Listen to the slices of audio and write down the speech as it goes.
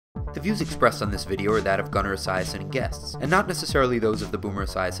The views expressed on this video are that of Boomer Esiason and guests, and not necessarily those of the Boomer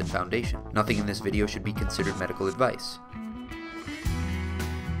Esiason Foundation. Nothing in this video should be considered medical advice.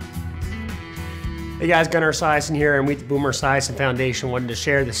 Hey guys, Boomer Esiason here, and we at the Boomer Esiason Foundation wanted to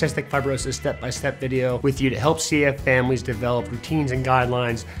share the Cystic Fibrosis Step-by-Step video with you to help CF families develop routines and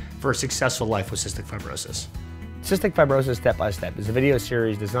guidelines for a successful life with cystic fibrosis. Cystic Fibrosis Step-by-Step is a video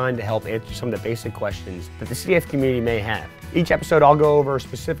series designed to help answer some of the basic questions that the CF community may have. Each episode I'll go over a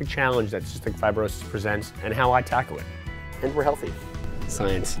specific challenge that cystic fibrosis presents and how I tackle it. And we're healthy.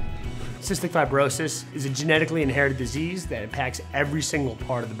 Science. Cystic fibrosis is a genetically inherited disease that impacts every single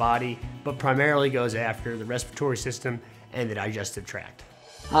part of the body, but primarily goes after the respiratory system and the digestive tract.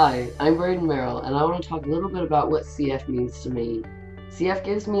 Hi, I'm Braden Merrill, and I want to talk a little bit about what CF means to me. CF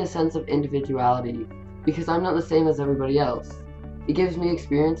gives me a sense of individuality, because I'm not the same as everybody else. It gives me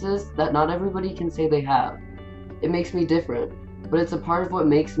experiences that not everybody can say they have. It makes me different, but it's a part of what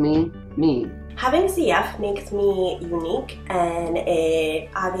makes me, me. Having CF makes me unique, and it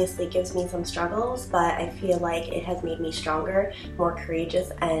obviously gives me some struggles, but I feel like it has made me stronger, more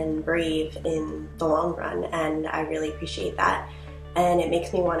courageous, and brave in the long run, and I really appreciate that. And it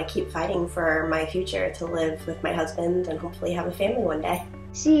makes me want to keep fighting for my future, to live with my husband and hopefully have a family one day.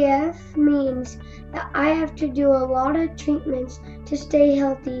 CF means that I have to do a lot of treatments to stay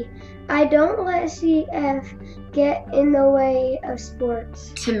healthy. I don't let CF get in the way of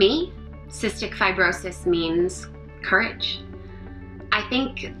sports. To me, cystic fibrosis means courage. I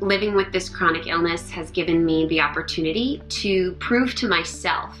think living with this chronic illness has given me the opportunity to prove to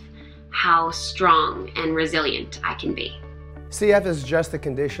myself how strong and resilient I can be. CF is just a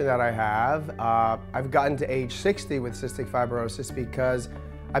condition that I have. I've gotten to age 60 with cystic fibrosis because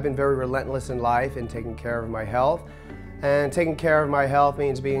I've been very relentless in life in taking care of my health. And taking care of my health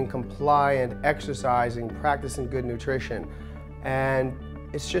means being compliant, exercising, practicing good nutrition. And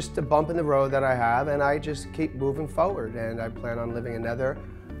it's just a bump in the road that I have, and I just keep moving forward. And I plan on living another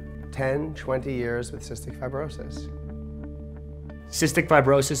 10, 20 years with cystic fibrosis. Cystic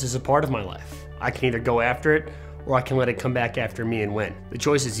fibrosis is a part of my life. I can either go after it, or I can let it come back after me and win. The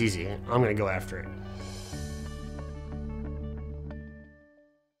choice is easy. I'm gonna go after it.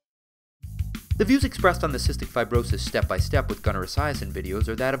 The views expressed on the Cystic Fibrosis Step-by-Step with Boomer Esiason videos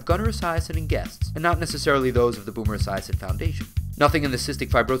are that of Boomer Esiason and guests, and not necessarily those of the Boomer Esiason Foundation. Nothing in the Cystic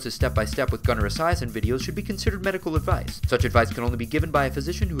Fibrosis Step-by-Step with Boomer Esiason videos should be considered medical advice. Such advice can only be given by a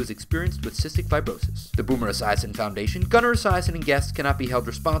physician who is experienced with cystic fibrosis. The Boomer Esiason Foundation, Boomer Esiason and guests cannot be held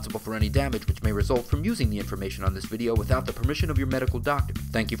responsible for any damage which may result from using the information on this video without the permission of your medical doctor.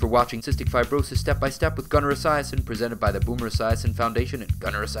 Thank you for watching Cystic Fibrosis Step-by-Step with Boomer Esiason, presented by the Boomer Esiason Foundation at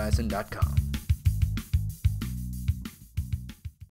BoomerEsiason.com.